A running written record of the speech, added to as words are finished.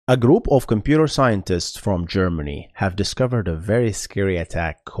A group of computer scientists from Germany have discovered a very scary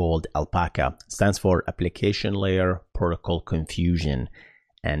attack called ALPACA. It stands for Application Layer Protocol Confusion.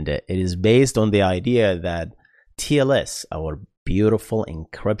 And it is based on the idea that TLS, our beautiful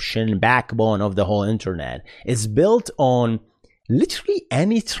encryption backbone of the whole internet, is built on literally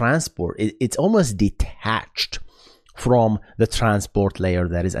any transport. It's almost detached from the transport layer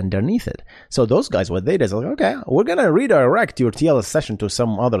that is underneath it. So those guys, what they did is like, okay, we're going to redirect your TLS session to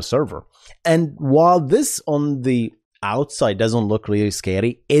some other server. And while this on the outside doesn't look really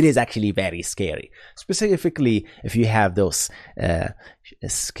scary, it is actually very scary. Specifically, if you have those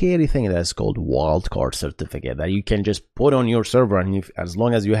scary thing that is called wildcard certificate that you can just put on your server, and as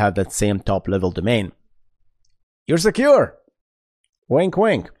long as you have that same top level domain, you're secure. Wink,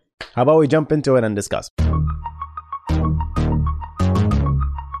 wink. How about we jump into it and discuss?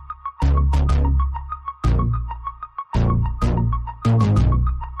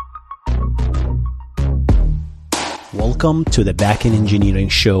 Welcome to the Backend Engineering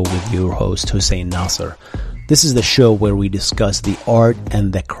Show with your host, Hussein Nasser. This is the show where we discuss the art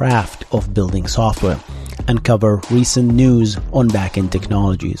and the craft of building software and cover recent news on backend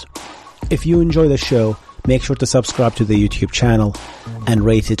technologies. If you enjoy the show, make sure to subscribe to the YouTube channel and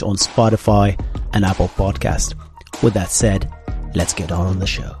rate it on Spotify and Apple Podcast. With that said, let's get on the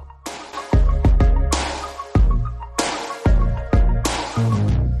show.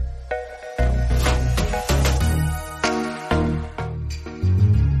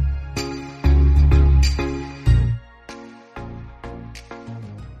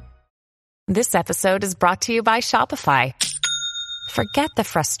 This episode is brought to you by Shopify. Forget the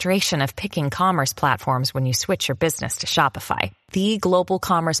frustration of picking commerce platforms when you switch your business to Shopify, the global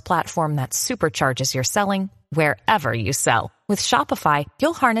commerce platform that supercharges your selling wherever you sell. With Shopify,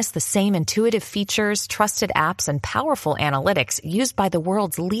 you'll harness the same intuitive features, trusted apps, and powerful analytics used by the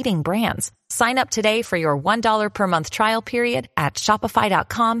world's leading brands. Sign up today for your $1 per month trial period at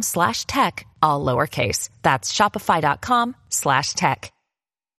shopify.com/tech, all lowercase. That's shopify.com/tech.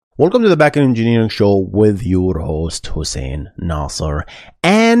 Welcome to the Backend Engineering Show with your host, Hussein Nasser.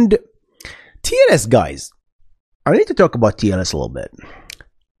 And TLS, guys, I need to talk about TLS a little bit.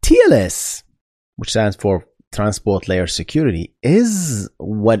 TLS, which stands for Transport Layer Security, is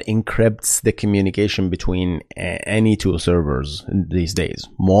what encrypts the communication between any two servers these days.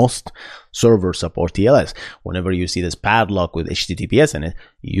 Most servers support TLS. Whenever you see this padlock with HTTPS in it,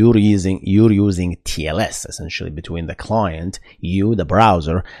 you're using TLS, essentially, between the client, you, the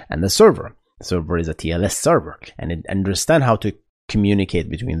browser, and the server. The server is a TLS server, and it understands how to communicate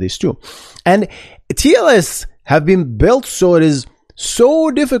between these two. And TLS have been built so it is so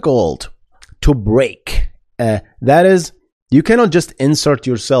difficult to break. That is, you cannot just insert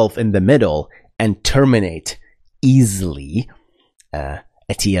yourself in the middle and terminate easily a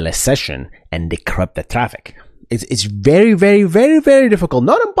TLS session and decrypt the traffic. It's very, very, very, very difficult.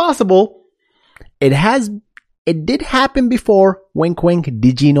 Not impossible. It did happen before. Wink, wink.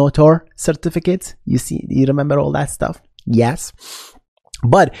 DigiNotar certificates. You remember all that stuff? Yes.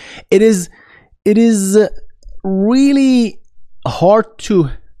 But it is really hard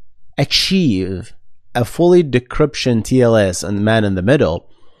to achieve a fully decryption TLS and man in the middle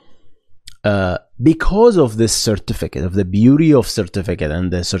because of this certificate, of the beauty of certificate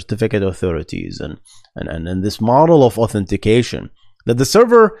and the certificate authorities and this model of authentication, that the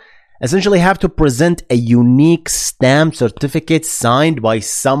server essentially have to present a unique stamped certificate signed by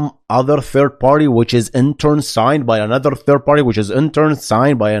some other third party, which is in turn signed by another third party, which is in turn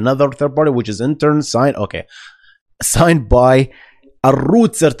signed by another third party, which is in turn signed by a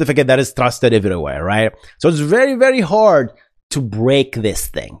root certificate that is trusted everywhere, right? So it's very, very hard to break this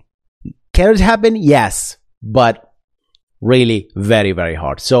thing. Can it happen? Yes, but really very, very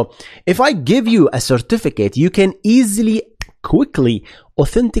hard. So if I give you a certificate, you can easily, quickly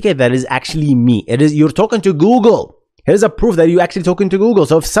authenticate that is actually me. You're talking to Google. Here's a proof that you're actually talking to Google.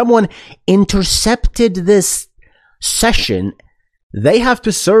 So if someone intercepted this session, they have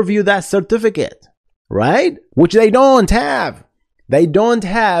to serve you that certificate, right? Which they don't have. They don't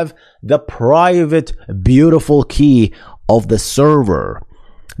have the private, beautiful key of the server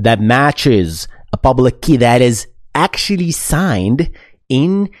that matches a public key that is actually signed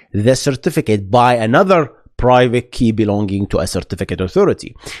in the certificate by another private key belonging to a certificate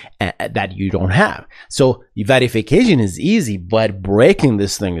authority that you don't have. So verification is easy, but breaking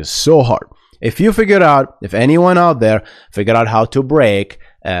this thing is so hard. If anyone out there figured out how to break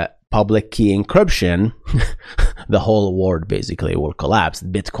public key encryption, the whole world basically will collapse.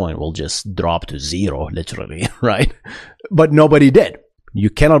 Bitcoin will just drop to zero, literally, right? But nobody did. You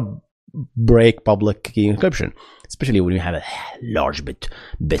cannot break public key encryption, especially when you have a large bit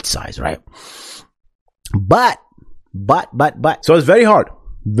size, right? But, so it's very hard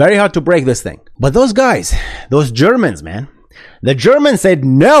to break this thing. But those guys, those Germans, man, the Germans said,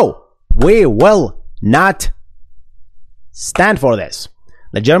 no, we will not stand for this.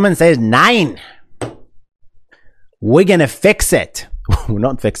 The German says, nein, we're gonna fix it. We're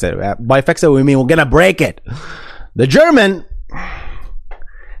not fix it. By fix it, we mean we're gonna break it. The German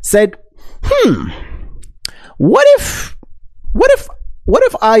said, what if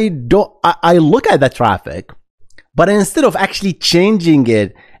I look at the traffic, but instead of actually changing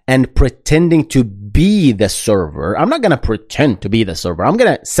it and pretending to be the server, I'm not going to pretend to be the server. I'm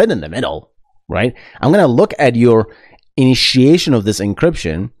going to sit in the middle, right? I'm going to look at your initiation of this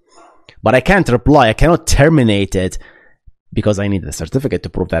encryption, but I can't reply. I cannot terminate it because I need the certificate to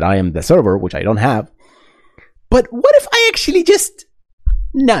prove that I am the server, which I don't have. But what if I actually just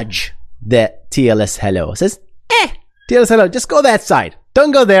nudge the TLS hello? It says, TLS hello, just go that side.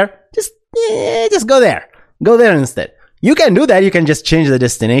 Don't go there. Just go there. Go there instead. You can do that. You can just change the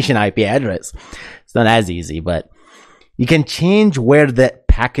destination IP address. It's not as easy, but you can change where the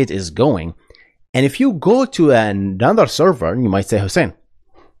packet is going. And if you go to another server, you might say, Hussein,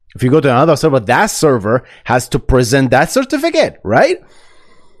 if you go to another server, that server has to present that certificate, right?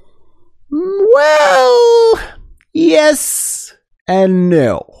 Well, yes and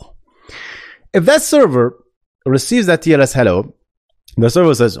no. If that server receives that TLS hello, the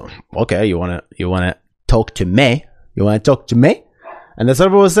server says, okay, you wanna talk to me? You want to talk to me? And the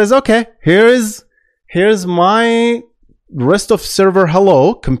server says, okay, here's my rest of server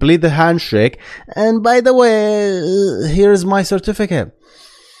hello, complete the handshake, and by the way, here's my certificate.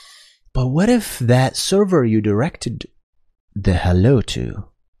 But what if that server you directed the hello to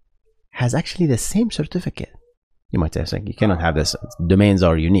has actually the same certificate? You might say, you cannot have this. Domains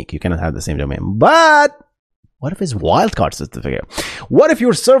are unique. You cannot have the same domain. But what if it's wildcard certificate? What if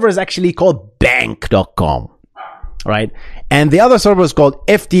your server is actually called bank.com? Right? And the other server is called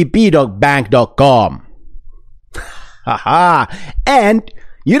ftp.bank.com. Haha. And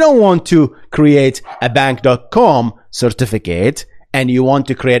you don't want to create a bank.com certificate and you want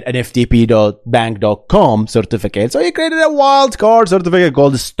to create an ftp.bank.com certificate. So you created a wildcard certificate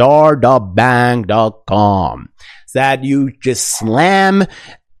called star.bank.com that you just slam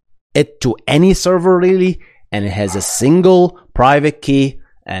it to any server really, and it has a single private key.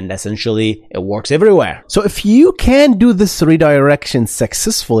 And essentially, it works everywhere. So if you can do this redirection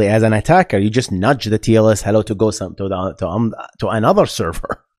successfully as an attacker, you just nudge the TLS hello to go to another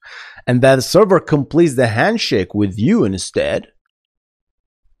server. And that server completes the handshake with you instead.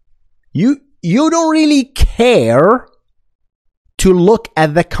 You don't really care to look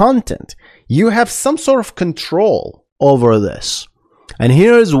at the content. You have some sort of control over this. And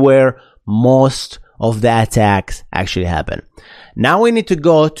here's where most of the attacks actually happen. Now we need to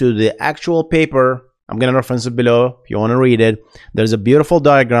go to the actual paper. I'm going to reference it below if you want to read it. There's a beautiful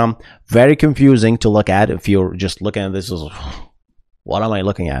diagram, very confusing to look at if you're just looking at this. What am I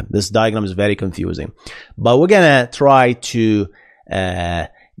looking at? This diagram is very confusing. But we're going to try to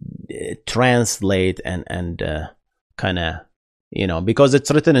translate and kind of, because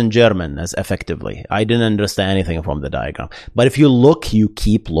it's written in German as effectively. I didn't understand anything from the diagram. But if you look, you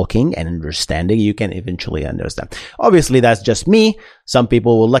keep looking and understanding, you can eventually understand. Obviously, that's just me. Some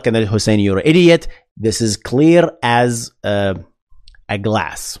people will look at it, Hussein, you're an idiot. This is clear as a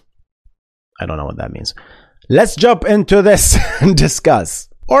glass. I don't know what that means. Let's jump into this and discuss.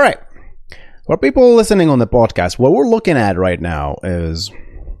 All right. For people listening on the podcast, what we're looking at right now is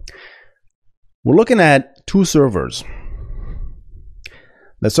we're looking at two servers.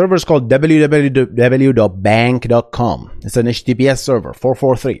 The server is called www.bank.com. It's an HTTPS server,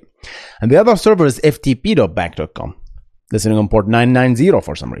 443. And the other server is ftp.bank.com. Listening on port 990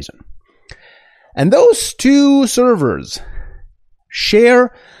 for some reason. And those two servers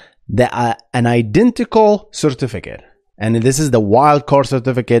share an identical certificate. And this is the wildcard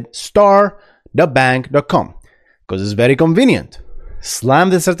certificate star.bank.com. Because it's very convenient. Slam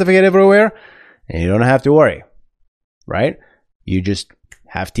the certificate everywhere and you don't have to worry. Right? You just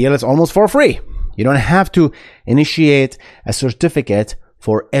have TLS almost for free. You don't have to initiate a certificate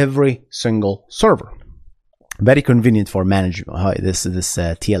for every single server. Very convenient for management. This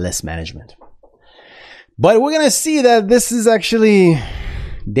TLS management. But we're going to see that this is actually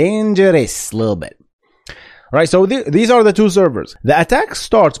dangerous a little bit. All right, so these are the two servers. The attack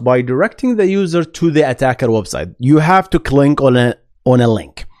starts by directing the user to the attacker website. You have to click on a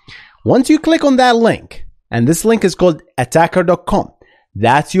link. Once you click on that link, and this link is called attacker.com.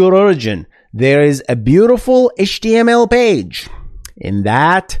 That's your origin. There is a beautiful HTML page. In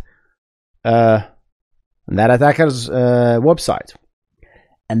that attacker's website.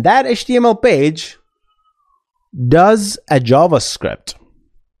 And that HTML page does a JavaScript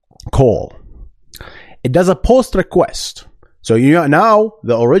call. It does a post request. So now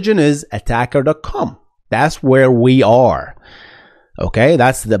the origin is attacker.com. That's where we are. Okay,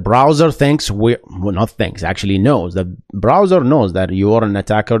 that's the browser thinks actually knows. The browser knows that you are on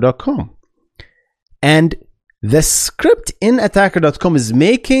attacker.com. And the script in attacker.com is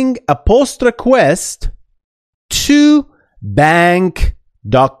making a post request to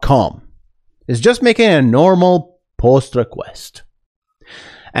bank.com. It's just making a normal post request.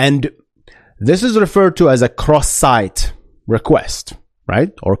 And this is referred to as a cross-site request,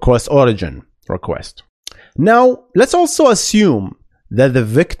 right? Or cross-origin request. Now, let's also assume that the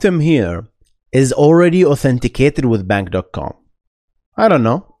victim here is already authenticated with bank.com. I don't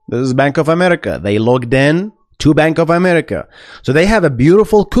know. This is Bank of America. They logged in to Bank of America. So they have a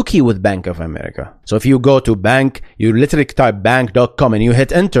beautiful cookie with Bank of America. So if you go to bank, you literally type bank.com and you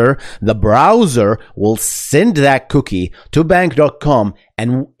hit enter, the browser will send that cookie to bank.com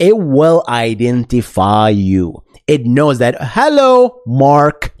and it will identify you. It knows that, hello,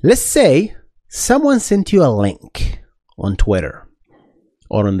 Mark. Let's say someone sent you a link on Twitter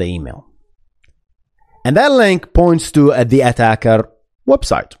or on the email. And that link points to the attacker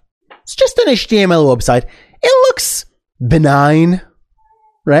website. It's just an HTML website. It looks benign,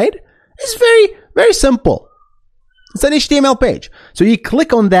 right? It's very, very simple. It's an HTML page. So you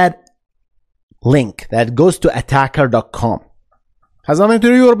click on that link that goes to attacker.com. Has nothing to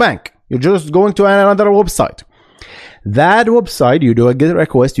do with your bank. You're just going to another website. That website, you do a GET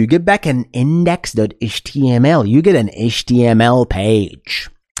request, you get back an index.html. You get an HTML page.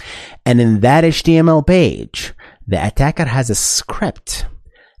 And in that HTML page, the attacker has a script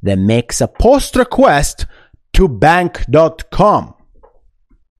that makes a post request to bank.com.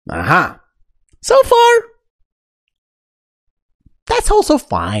 So far, that's also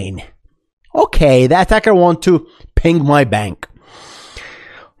fine. Okay, the attacker wants to ping my bank.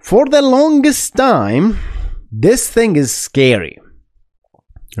 For the longest time, this thing is scary,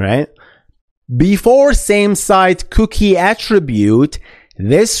 right? Before same site cookie attribute,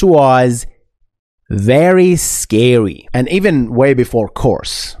 this was very scary. And even way before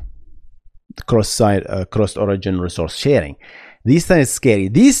cross-site, cross-origin resource sharing. These things are scary.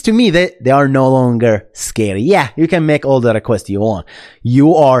 These, to me, they are no longer scary. Yeah, you can make all the requests you want.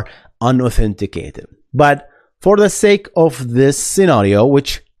 You are unauthenticated. But for the sake of this scenario,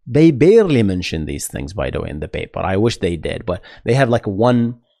 which they barely mention these things, by the way, in the paper. I wish they did, but they have like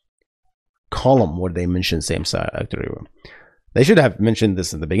one column where they mention same-site attribute. They should have mentioned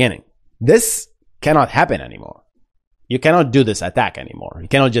this in the beginning. This cannot happen anymore. You cannot do this attack anymore. You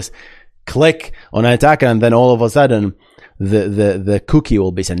cannot just click on an attacker and then all of a sudden the cookie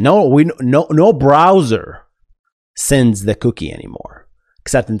will be sent. No browser sends the cookie anymore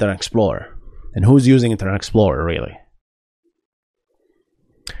except Internet Explorer. And who's using Internet Explorer really?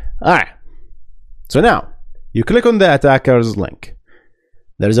 Alright. So now you click on the attacker's link.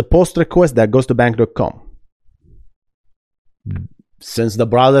 There's a post request that goes to bank.com. Since the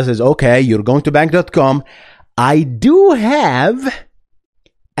browser says, okay, you're going to bank.com, I do have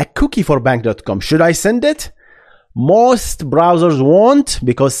a cookie for bank.com. Should I send it? Most browsers won't,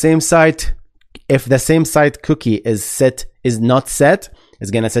 because same site, if the same site cookie is not set,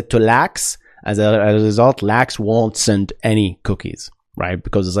 it's going to set to lax. As a result, lax won't send any cookies, right?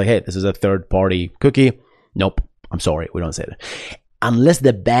 Because it's like, hey, this is a third party cookie. Nope. I'm sorry. We don't say that. Unless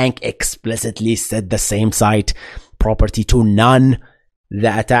the bank explicitly set the same site property to none,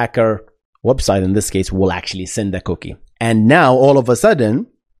 the attacker website in this case will actually send the cookie. And now all of a sudden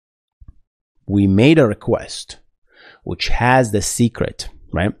we made a request which has the secret,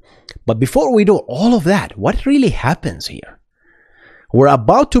 right? But before we do all of that, what really happens here? We're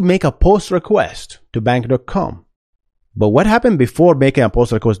about to make a post request to bank.com. But what happened before making a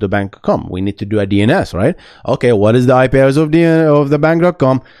post request to bank.com? We need to do a DNS, right? Okay, what is the IP address of the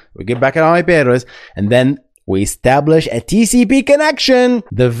bank.com? We get back an IP address, and then we establish a TCP connection.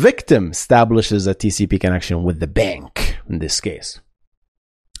 The victim establishes a TCP connection with the bank in this case.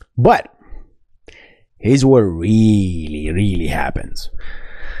 But here's what really happens.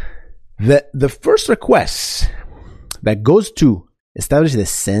 The first request that goes to establish the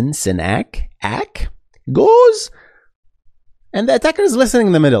sense and ACK goes, and the attacker is listening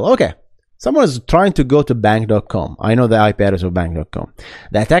in the middle. Okay, someone is trying to go to bank.com. I know the IP address of bank.com.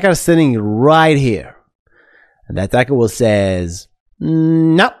 The attacker is sitting right here. And the attacker will says,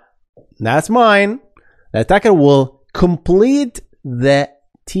 no, that's mine. The attacker will complete the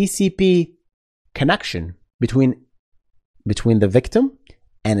TCP connection between the victim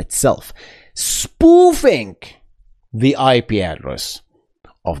and itself, spoofing the IP address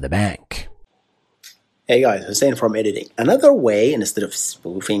of the bank. Hey guys, Hussein from editing. Another way, instead of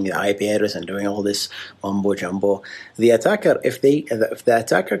spoofing the IP address and doing all this mumbo jumbo, the attacker, if the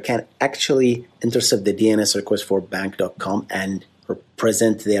attacker can actually intercept the DNS request for bank.com and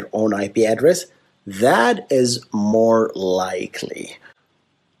present their own IP address, that is more likely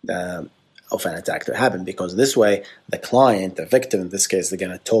of an attack to happen, because this way the client, the victim in this case, they're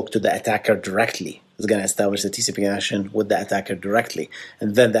going to talk to the attacker directly. It's going to establish the TCP connection with the attacker directly,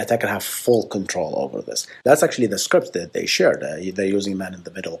 and then the attacker have full control over this. That's actually the script that they shared. They're using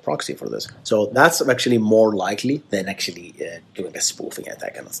man-in-the-middle proxy for this. So that's actually more likely than actually doing a spoofing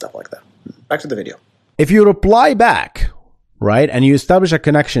attack and stuff like that. Back to the video. If you reply back, right, and you establish a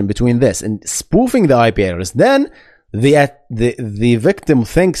connection between this and spoofing the IP address, then the victim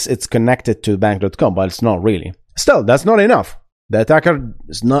thinks it's connected to bank.com, but it's not really. Still, that's not enough.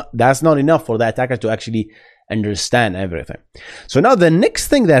 That's not enough for the attacker to actually understand everything. So now the next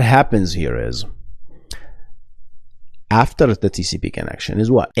thing that happens here is, after the TCP connection,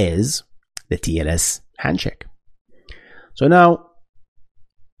 is what? Is the TLS handshake. So now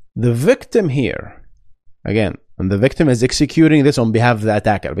the victim here, again, and the victim is executing this on behalf of the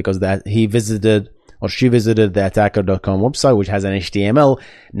attacker, because that he visited or she visited the attacker.com website, which has an HTML.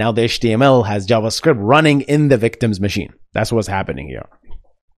 Now the HTML has JavaScript running in the victim's machine. That's what's happening here.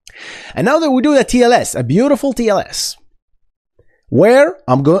 And now that we do the TLS, a beautiful TLS, where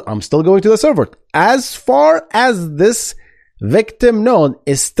I'm still going to the server. As far as this victim node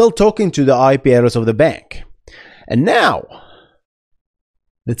is still talking to the IP address of the bank. And now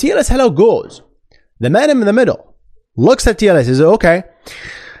the TLS hello goes. The man in the middle looks at TLS and says, okay,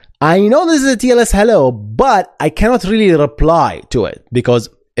 I know this is a TLS hello, but I cannot really reply to it, because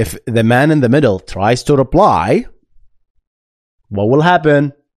if the man in the middle tries to reply, what will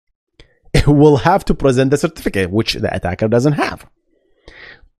happen? It will have to present the certificate, which the attacker doesn't have.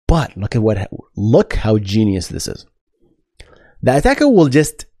 But look how genius this is. The attacker will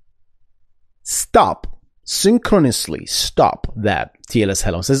just synchronously stop that TLS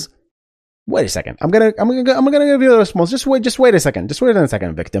hello. Says, wait a second. I'm gonna give you a response. Just wait a second. Just wait a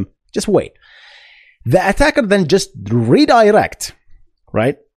second, victim. Just wait. The attacker then just redirect,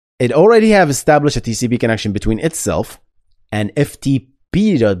 right? It already have established a TCP connection between itself and ftp.bank.com,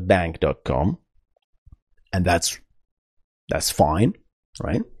 and that's fine,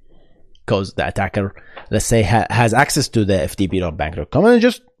 right? Because the attacker, let's say, has access to the ftp.bank.com, and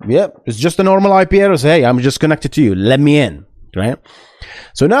it's just a normal IP address. Hey, I'm just connected to you. Let me in, right?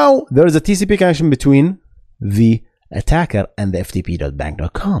 So now there is a TCP connection between the attacker and the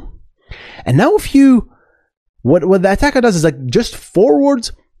ftp.bank.com. And now what the attacker does is just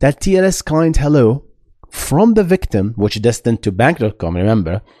forwards that TLS client hello from the victim, which is destined to bank.com,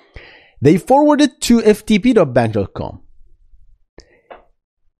 remember, they forward it to ftp.bank.com.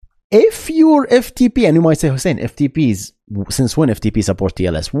 If your FTP, and you might say, Hussein, FTPs, since when FTP support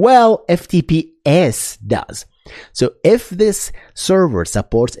TLS? Well, FTPS does. So if this server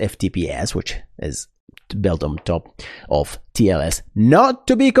supports FTPS, which is built on top of TLS, not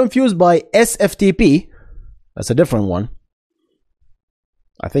to be confused by SFTP, that's a different one.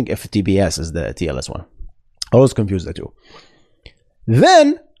 I think FTPS is the TLS one. I always confuse the two.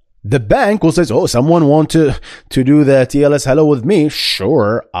 Then the bank will say, oh, someone want to do the TLS hello with me.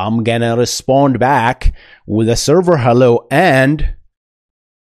 Sure, I'm gonna respond back with a server hello, and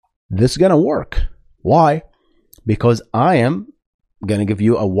this is gonna work. Why? Because I am gonna give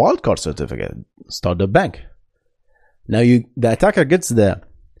you a wildcard certificate. Start the bank. Now the attacker gets the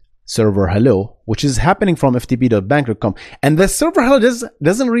server hello, which is happening from ftp.bank.com, and the server hello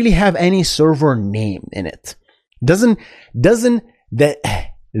doesn't really have any server name in it. The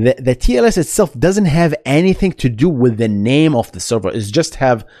TLS itself doesn't have anything to do with the name of the server. It's just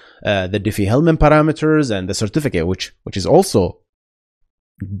have the Diffie-Hellman parameters and the certificate, which is also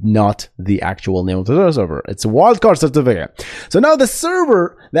not the actual name of the server. It's a wildcard certificate. So now the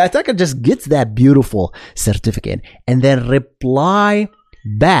attacker just gets that beautiful certificate and then reply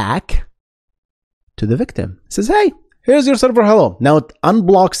back to the victim. It says, hey, here's your server hello. Now it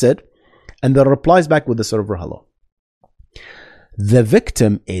unblocks it and then replies back with the server hello. The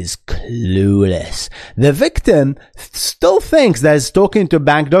victim is clueless. The victim still thinks that it's talking to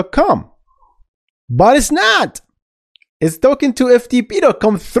bank.com, but it's not. It's talking to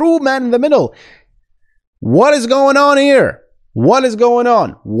ftp.com through man in the middle. What is going on here? What is going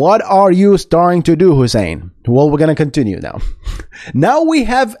on? What are you starting to do, Hussein? Well, we're going to continue now. Now we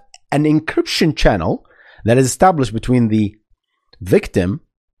have an encryption channel that is established between the victim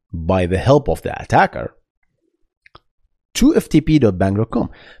by the help of the attacker to ftp.bank.com.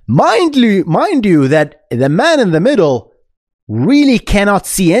 Mind you that the man in the middle really cannot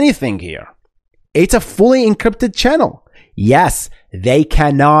see anything here. It's a fully encrypted channel. Yes, they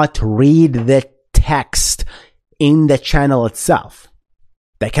cannot read the text in the channel itself.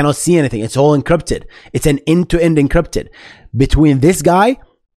 They cannot see anything. It's all encrypted. It's an end-to-end encrypted between this guy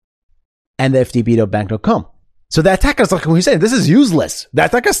and the ftp.bank.com. So the attacker's like, we say, this is useless. The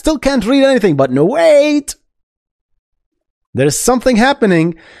attacker still can't read anything. But no, wait. There is something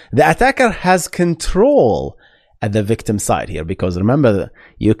happening. The attacker has control at the victim side here, because remember,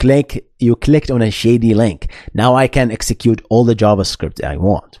 you clicked on a shady link. Now I can execute all the JavaScript I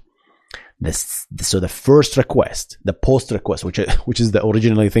want. So the first request, the post request, which is the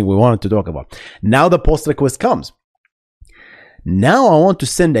original thing we wanted to talk about. Now the post request comes. Now I want to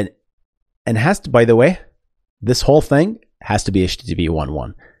send an, and has to, by the way, this whole thing has to be HTTP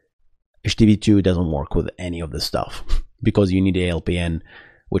 1.1. HTTP 2 doesn't work with any of this stuff because you need ALPN,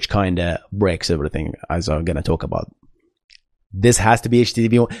 which kind of breaks everything, as I'm going to talk about. This has to be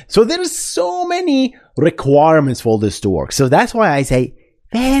HTTP 1. So there's so many requirements for this to work. So that's why I say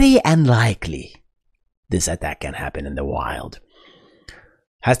very unlikely this attack can happen in the wild.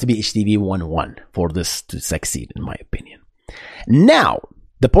 Has to be HTTP 1.1 for this to succeed, in my opinion. Now,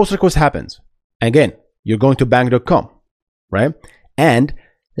 the post request happens. Again, you're going to bank.com, right? And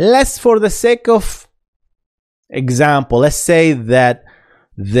let's, for the sake of example, let's say that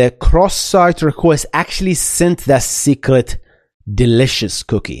the cross-site request actually sent that secret delicious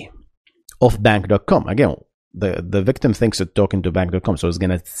cookie of bank.com. Again, the victim thinks it's talking to bank.com, so it's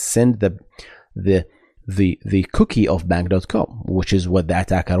going to send the cookie of bank.com, which is what the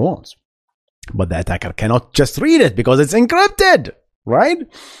attacker wants. But the attacker cannot just read it because it's encrypted, right?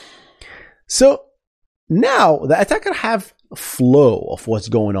 So now the attacker have flow of what's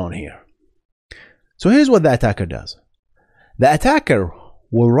going on here. So here's what the attacker does. The attacker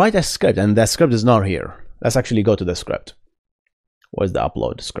will write a script, and that script is not here. Let's actually go to the script. Where's the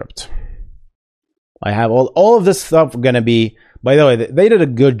upload script? I have all of this stuff going to be, by the way, they did a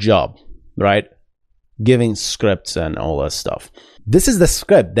good job, right? Giving scripts and all that stuff. This is the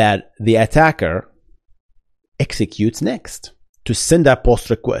script that the attacker executes next to send that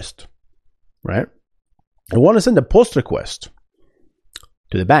post request, right? I want to send a post request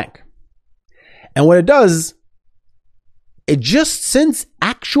to the bank. And what it does, it just sends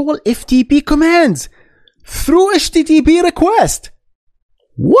actual FTP commands through HTTP request.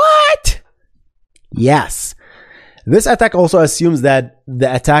 What? Yes. This attack also assumes that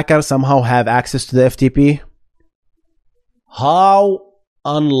the attacker somehow have access to the FTP. How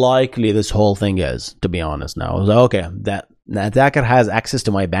unlikely this whole thing is, to be honest now. I was like, okay, that the attacker has access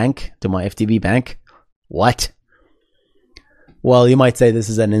to my bank, to my FTP bank. What? Well, you might say this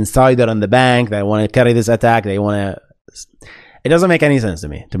is an insider in the bank. They want to carry this attack. They want to... It doesn't make any sense to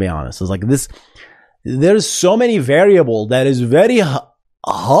me, to be honest. It's like this... There's so many variables that is very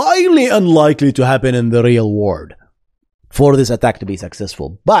highly unlikely to happen in the real world for this attack to be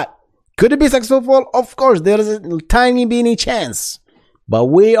successful. But could it be successful? Of course, there is a tiny beanie chance. But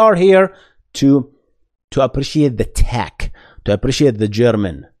we are here to appreciate the tech, to appreciate the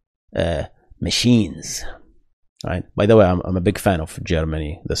German machines. Right? By the way, I'm a big fan of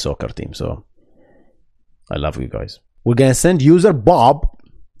Germany, the soccer team. So I love you guys. We're going to send user Bob.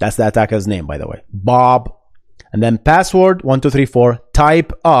 That's the attacker's name, by the way. Bob. And then password 1234.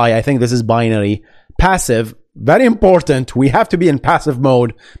 Type I think this is binary. Passive. Very important. We have to be in passive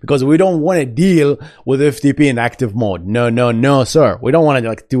mode because we don't want to deal with FTP in active mode. No, sir. We don't want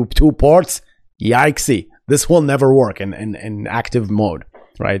to do two ports. Yikesy. This will never work in active mode,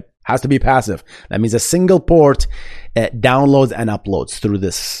 right? Has to be passive. That means a single port downloads and uploads through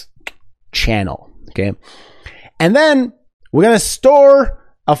this channel. Okay. And then we're going to store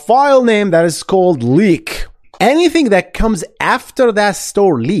a file name that is called leak. Anything that comes after that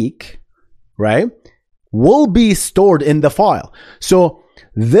store leak, right, will be stored in the file. So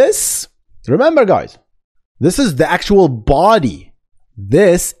this, remember guys, this is the actual body.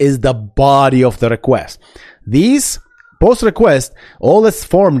 This is the body of the request. These post request, all this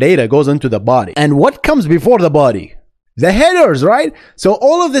form data goes into the body. And what comes before the body? The headers, right? So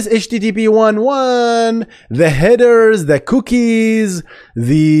all of this HTTP 1.1, the headers, the cookies,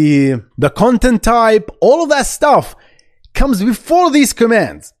 the content type, all of that stuff comes before these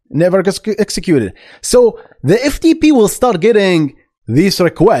commands. Never executed. So the FTP will start getting these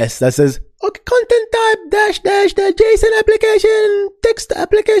requests that says, okay, content type -- JSON application, text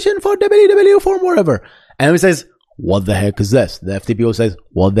application for www form, whatever. And it says, what the heck is this? The FTP will say,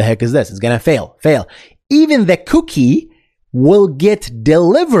 what the heck is this? It's going to fail. Even the cookie will get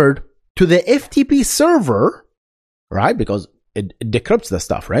delivered to the FTP server, right? Because it decrypts the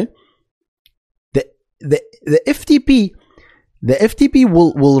stuff, right? The FTP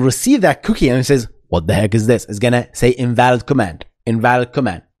will receive that cookie and it says, what the heck is this? It's gonna say invalid command, invalid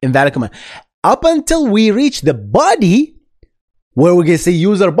command, invalid command, up until we reach the body where we can say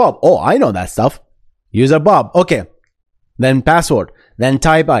user Bob. Oh, I know that stuff. User Bob. Okay. Then password. Then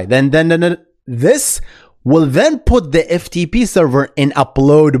type I. Then this will then put the FTP server in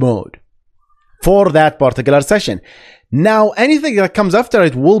upload mode for that particular session. Now, anything that comes after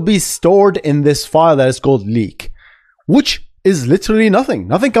it will be stored in this file that is called leak, which is literally nothing.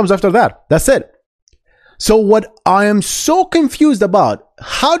 Nothing comes after that. That's it. So what I am so confused about,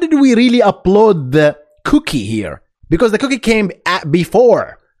 how did we really upload the cookie here? Because the cookie came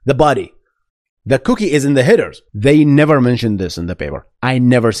before the body. The cookie is in the headers. They never mentioned this in the paper. I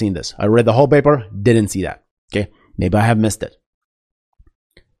never seen this. I read the whole paper, didn't see that. Okay, maybe I have missed it.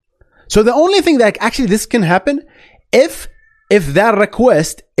 So the only thing that actually this can happen if that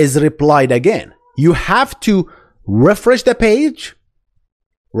request is replied again. You have to refresh the page,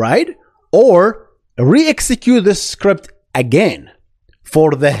 right? Or re-execute the script again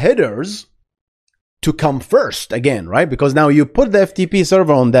for the headers to come first again, right? Because now you put the FTP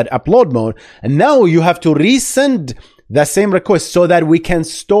server on that upload mode, and now you have to resend the same request so that we can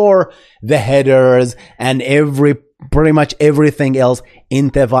store the headers and pretty much everything else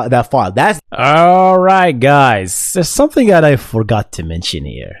into that file. That's all right, guys. There's something that I forgot to mention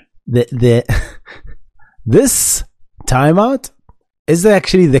here. This timeout is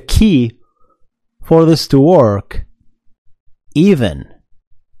actually the key for this to work, even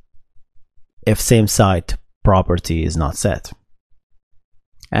if same site property is not set.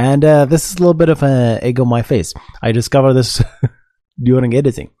 And this is a little bit of an egg on my face. I discovered this during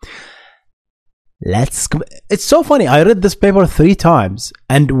editing. It's so funny. I read this paper 3 times,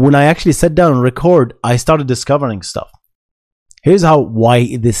 and when I actually sat down and record, I started discovering stuff. Here's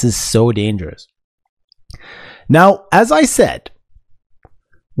why this is so dangerous. Now, as I said,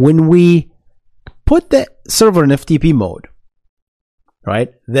 when we put the server in FTP mode,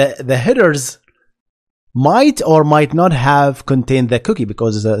 right, the headers might or might not have contained the cookie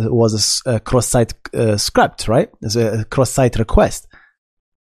because it was a cross-site script, right? It's a cross-site request.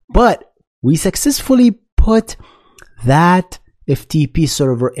 But we successfully put that FTP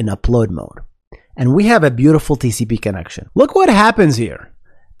server in upload mode. And we have a beautiful TCP connection. Look what happens here.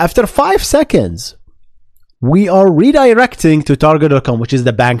 After 5 seconds, we are redirecting to target.com, which is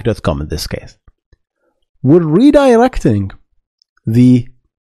the bank.com in this case. We're redirecting the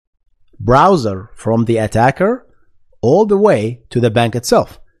browser from the attacker all the way to the bank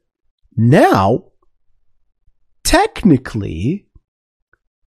itself. Now, technically,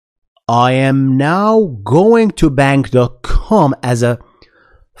 I am now going to bank.com as a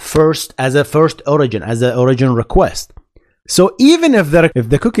first origin, as an origin request. So even if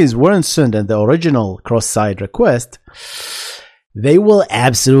the cookies weren't sent in the original cross-site request, they will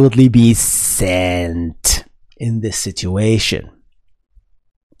absolutely be sent in this situation.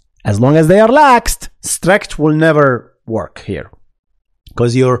 As long as they are laxed, strict will never work here,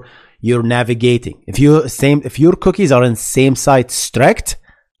 because you're navigating. If your cookies are in same site strict,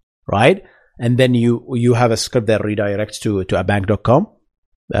 right, and then you have a script that redirects to a bank.com,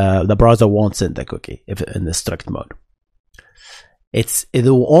 the browser won't send the cookie if in the strict mode. It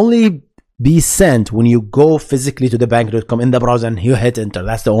will only be sent when you go physically to the bank.com in the browser and you hit enter.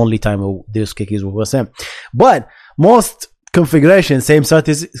 That's the only time those cookies will be sent. But most configurations, same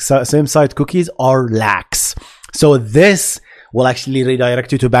site cookies are lax. So this will actually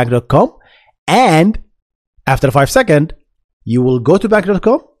redirect you to bank.com, and after 5 seconds, you will go to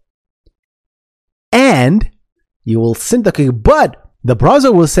bank.com and you will send the cookie. But the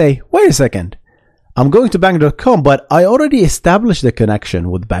browser will say, wait a second, I'm going to bank.com, but I already established the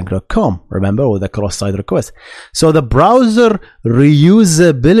connection with bank.com, remember, with the cross-site request. So the browser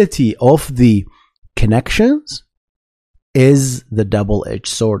reusability of the connections is the double-edged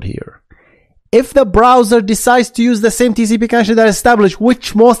sword here. If the browser decides to use the same TCP connection that is established,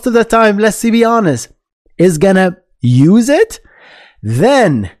 which most of the time, let's be honest, is gonna use it,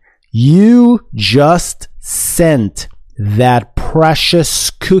 then you just sent that precious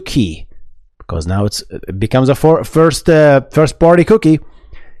cookie, because now it becomes a first party cookie,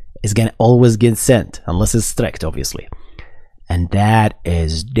 is gonna always get sent unless it's strict, obviously. And that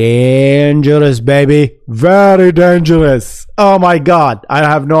is dangerous, baby. Very dangerous. Oh my God. I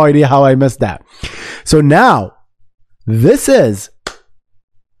have no idea how I missed that. So now, this is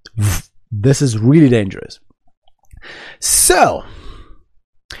really dangerous. So,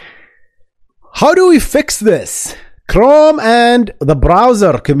 how do we fix this? Chrome and the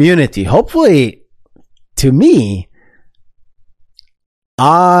browser community, hopefully, to me,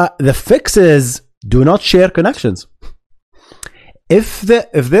 The fix is do not share connections. If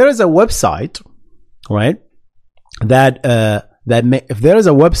there is a website, right, if there is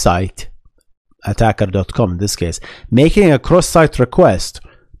a website, attacker.com in this case, making a cross-site request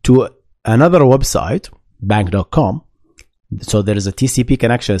to another website, bank.com, so there is a TCP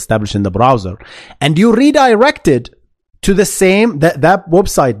connection established in the browser, and you redirected to the same, that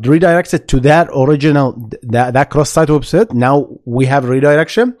website redirected to that original, that cross-site website, now we have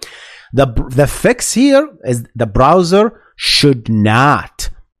redirection. The fix here is the browser should not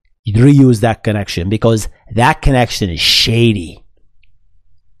reuse that connection because that connection is shady.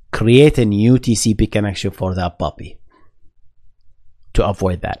 Create a new TCP connection for that puppy to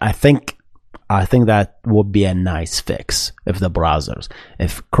avoid that. I think that would be a nice fix if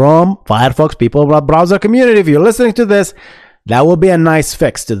Chrome, Firefox, people about browser community, if you're listening to this, that would be a nice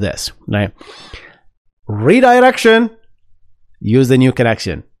fix to this, right? Redirection, use the new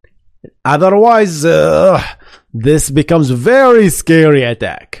connection. Otherwise, this becomes very scary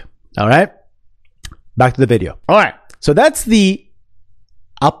attack. All right, back to the video. All right, so that's the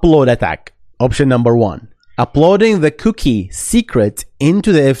upload attack, option number 1. Uploading the cookie secret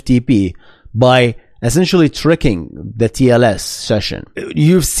into the FTP by essentially tricking the TLS session.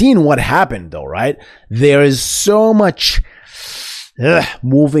 You've seen what happened though, right? There is so much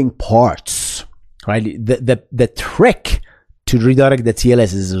moving parts, right? The trick to redirect the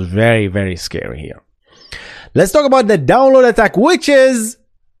TLS is very, very scary here. Let's talk about the download attack, which is,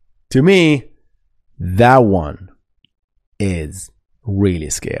 to me, that one is really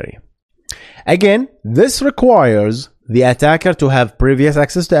scary. Again, this requires the attacker to have previous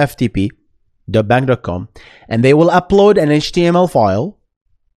access to ftp.bank.com, and they will upload an HTML file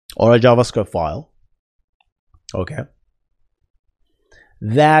or a JavaScript file, okay,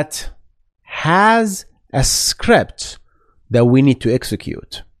 that has a script that we need to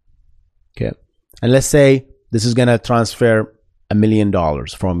execute, okay? And let's say this is going to transfer $1 million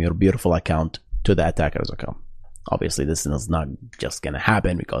from your beautiful account to the attacker's account. Obviously, this is not just going to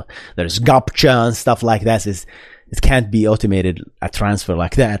happen because there's gotcha and stuff like that. It can't be automated, a transfer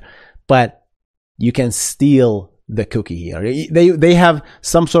like that. But you can steal the cookie here. They have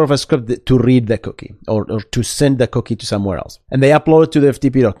some sort of a script to read the cookie or to send the cookie to somewhere else. And they upload it to the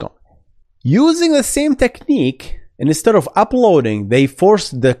ftp.com. Using the same technique, and instead of uploading, they force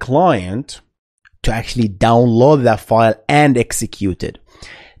the client to actually download that file and execute it.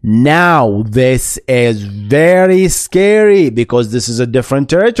 Now, this is very scary because this is a different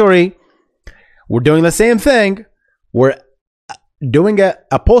territory. We're doing the same thing. We're doing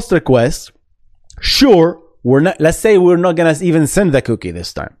a post request. Sure, let's say we're not going to even send the cookie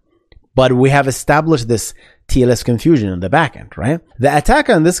this time, but we have established this TLS confusion in the backend, right? The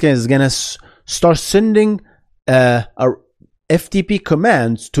attacker in this case is going to start sending FTP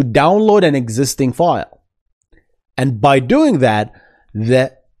commands to download an existing file. And by doing that,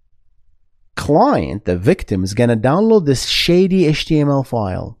 the client, the victim, is going to download this shady HTML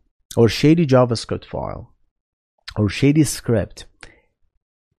file or shady JavaScript file or shady script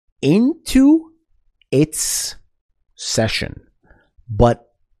into its session. But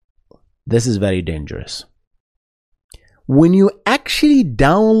this is very dangerous. When you actually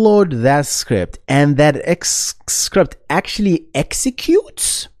download that script and that script actually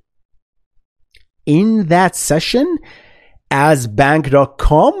executes in that session as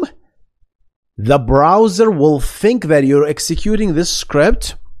bank.com, the browser will think that you're executing this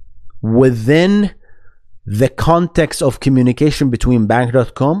script within the context of communication between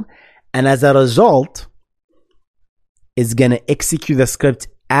bank.com, and as a result, it's going to execute the script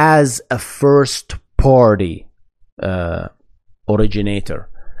as a first party originator,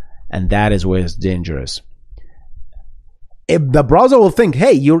 and that is where it's dangerous. If the browser will think,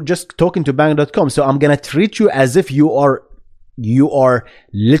 hey, you're just talking to bank.com, so I'm going to treat you as if you are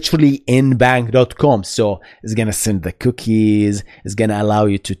literally in bank.com. So it's going to send the cookies. It's going to allow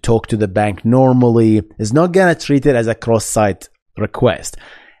you to talk to the bank normally. It's not going to treat it as a cross-site request.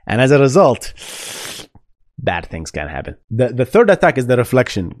 And as a result, bad things can happen. The third attack is the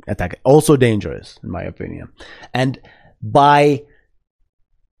reflection attack. Also dangerous, in my opinion. And by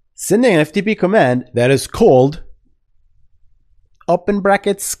sending an FTP command that is called open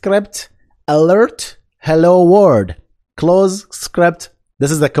bracket script alert hello world close script.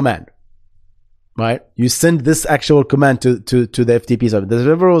 This is the command, right? You send this actual command to the FTP server. The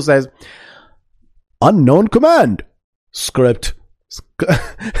server says unknown command script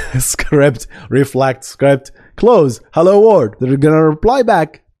script reflect script close hello world. They're gonna reply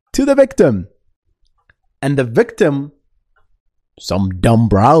back to the victim, and the victim, some dumb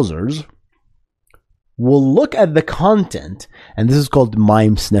browsers, will look at the content, and this is called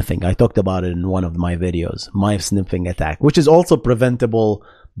MIME sniffing. I talked about it in one of my videos, MIME sniffing attack, which is also preventable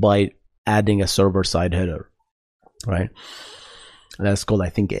by adding a server-side header, right? That's called, I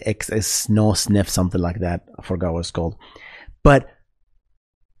think, XS no sniff, something like that. I forgot what it's called. But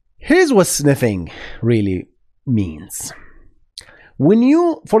here's what sniffing really means.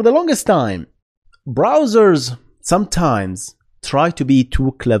 For the longest time, browsers sometimes try to be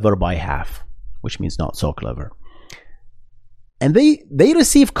too clever by half, which means not so clever. And they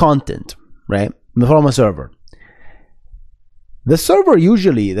receive content, right, from a server. The server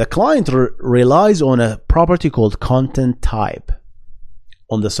usually, the client relies on a property called content type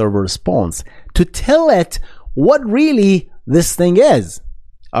on the server response to tell it what really this thing is.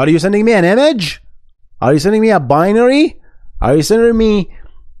 Are you sending me an image? Are you sending me a binary? Are you sending me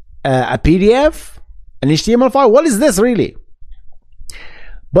a PDF? An HTML file? What is this really?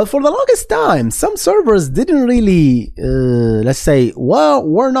 But for the longest time, some servers didn't really, let's say, well,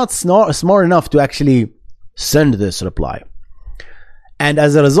 we're not smart enough to actually send this reply. And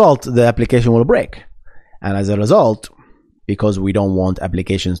as a result, the application will break. And as a result, because we don't want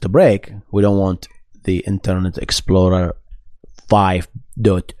applications to break, we don't want the Internet Explorer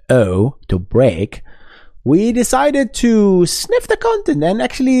 5.0 to break, we decided to sniff the content and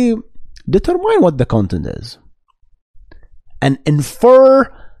actually determine what the content is. And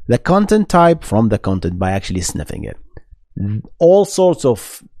infer the content type from the content by actually sniffing it. All sorts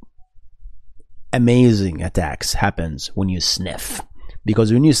of amazing attacks happens when you sniff.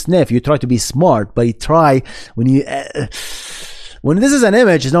 Because when you sniff, you try to be smart, but when this is an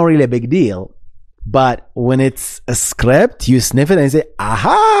image, it's not really a big deal. But when it's a script, you sniff it and you say,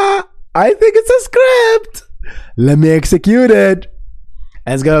 aha, I think it's a script. Let me execute it.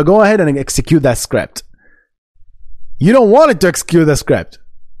 And it's going to go ahead and execute that script. You don't want it to execute the script.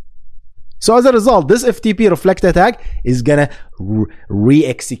 So as a result, this FTP reflect attack is going to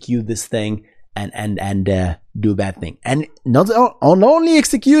re-execute this thing and do bad thing. And not only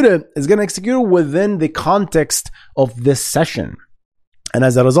execute it, it's going to execute it within the context of this session. And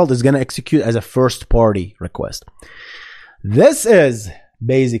as a result, it's going to execute as a first party request. This is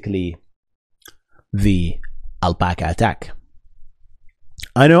basically the ALPACA attack.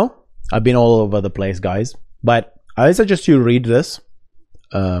 I know I've been all over the place, guys, but I suggest you read this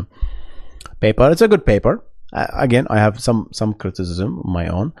paper. It's a good paper. Again, I have some criticism of my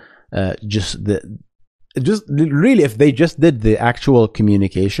own. Really, if they just did the actual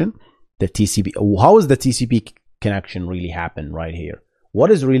communication, the TCP, how is the TCP connection really happen right here? What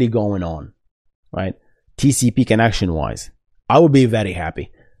is really going on, right? TCP connection wise, I would be very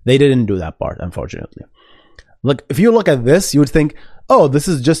happy. They didn't do that part, unfortunately. Look, if you look at this, you would think, oh, this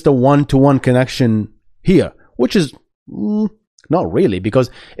is just a one-to-one connection here, which is not really, because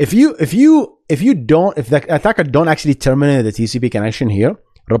if the attacker don't actually terminate the TCP connection here,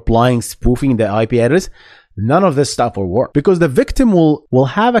 replying, spoofing the IP address, none of this stuff will work, because the victim will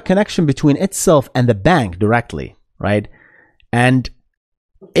have a connection between itself and the bank directly, right? And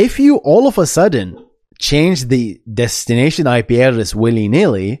if you all of a sudden change the destination IP address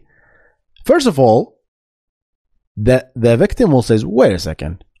willy-nilly, first of all, the victim will say, wait a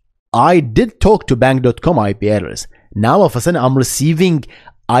second, I did talk to bank.com IP address. Now all of a sudden I'm receiving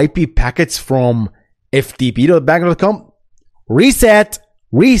IP packets from ftp.bank.com. Reset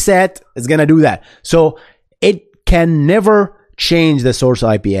is going to do that. So it can never change the source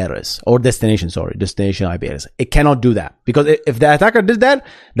IP address or destination IP address. It cannot do that, because if the attacker did that,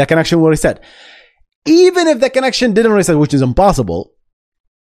 the connection will reset. Even if the connection didn't reset, which is impossible,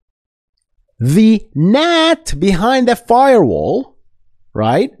 the NAT behind the firewall,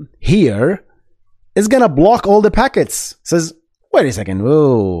 right here, is going to block all the packets. Says, wait a second,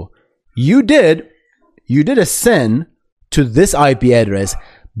 whoa, you did a SYN to this IP address,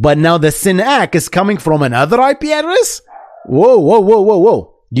 but now the SYN ACK is coming from another IP address?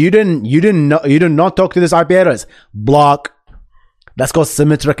 Whoa. You did not talk to this IP address. Block. That's called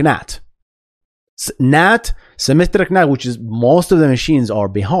symmetric NAT. Symmetric NAT, which is most of the machines are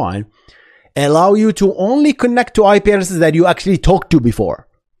behind, allow you to only connect to IP addresses that you actually talked to before.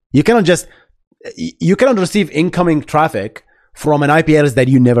 You cannot receive incoming traffic from an IP address that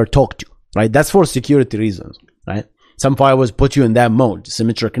you never talked to, right? That's for security reasons, right? Some firewalls put you in that mode,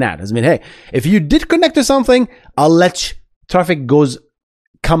 symmetric NAT. I mean, hey, if you did connect to something, I'll let traffic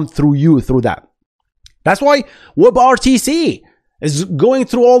come through you through that. That's why WebRTC is going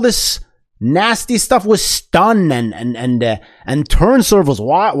through all this nasty stuff with stun and turn servers.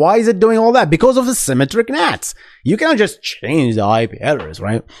 Why is it doing all that? Because of the symmetric NATs. You cannot just change the IP address,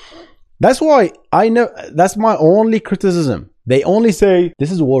 right? That's why I know, that's my only criticism. They only say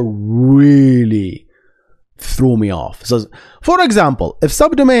this is what really threw me off. So, for example, if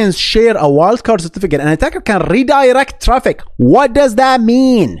subdomains share a wildcard certificate, an attacker can redirect traffic. What does that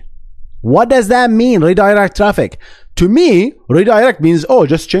mean? What does that mean, redirect traffic? To me, redirect means, oh,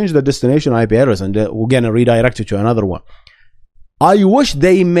 just change the destination IP address and we're going to redirect you to another one. I wish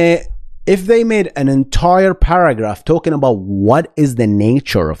if they made an entire paragraph talking about what is the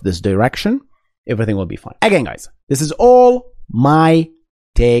nature of this direction, everything will be fine. Again, guys, this is all my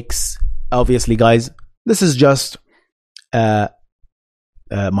takes. Obviously, guys, this is just my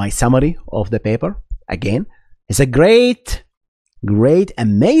summary of the paper. Again, it's a great,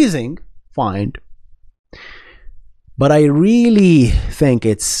 amazing find. But I really think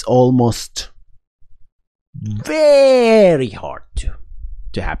it's almost very hard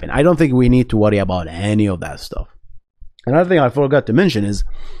to happen. I don't think we need to worry about any of that stuff. Another thing I forgot to mention is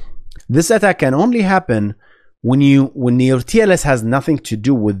this attack can only happen when your TLS has nothing to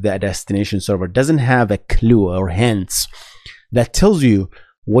do with the destination server, doesn't have a clue or hints that tells you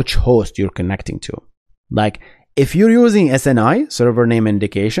which host you're connecting to. Like if you're using SNI, server name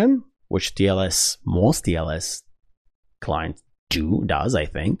indication, which most TLS clients does, I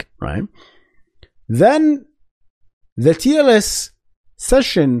think, right? Then the TLS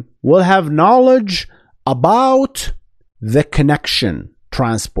session will have knowledge about the connection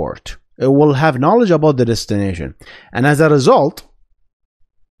transport. It will have knowledge about the destination. And as a result,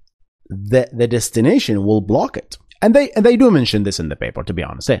 the destination will block it. And they do mention this in the paper, to be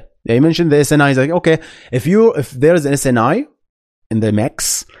honest. They mentioned the SNI is like, okay, if there's an SNI in the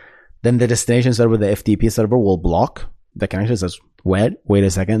mix, then the destination server, the FTP server, will block the connection. Says, wait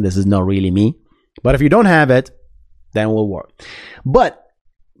a second, this is not really me. But if you don't have it, then it will work.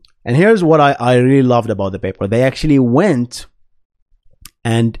 And here's what I really loved about the paper. They actually went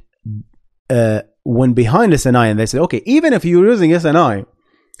and went behind SNI and they said, okay, even if you're using SNI,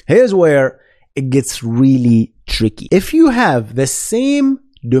 here's where it gets really tricky. If you have the same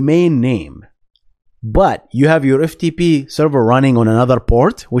domain name, but you have your FTP server running on another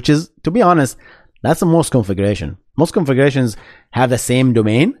port, which is, to be honest, that's the most configuration. Most configurations have the same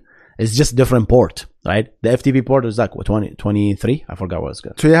domain. It's just different port, right? The FTP port is like, what, 23? I forgot what it's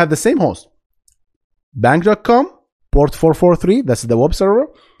called. So you have the same host. Bank.com, port 443, that's the web server.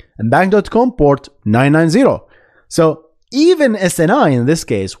 And bank.com, port 990. So even SNI in this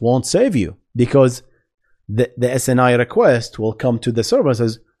case won't save you because the SNI request will come to the server and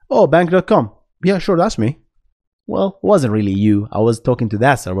says, oh, bank.com. Yeah, sure, that's me. Well, it wasn't really you. I was talking to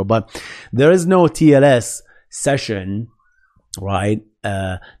that server, but there is no TLS session, right?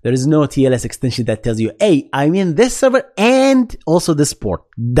 There is no TLS extension that tells you, hey, I'm in this server and also this port.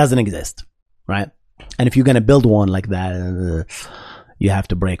 Doesn't exist, right? And if you're going to build one like that, you have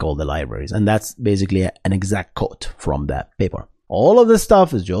to break all the libraries. And that's basically an exact quote from that paper. All of this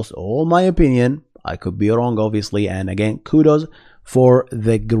stuff is just all my opinion. I could be wrong, obviously. And again, kudos for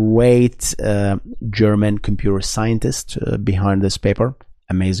the great German computer scientist behind this paper.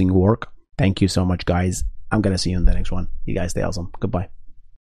 Amazing work. Thank you so much, guys. I'm going to see you in the next one. You guys stay awesome. Goodbye.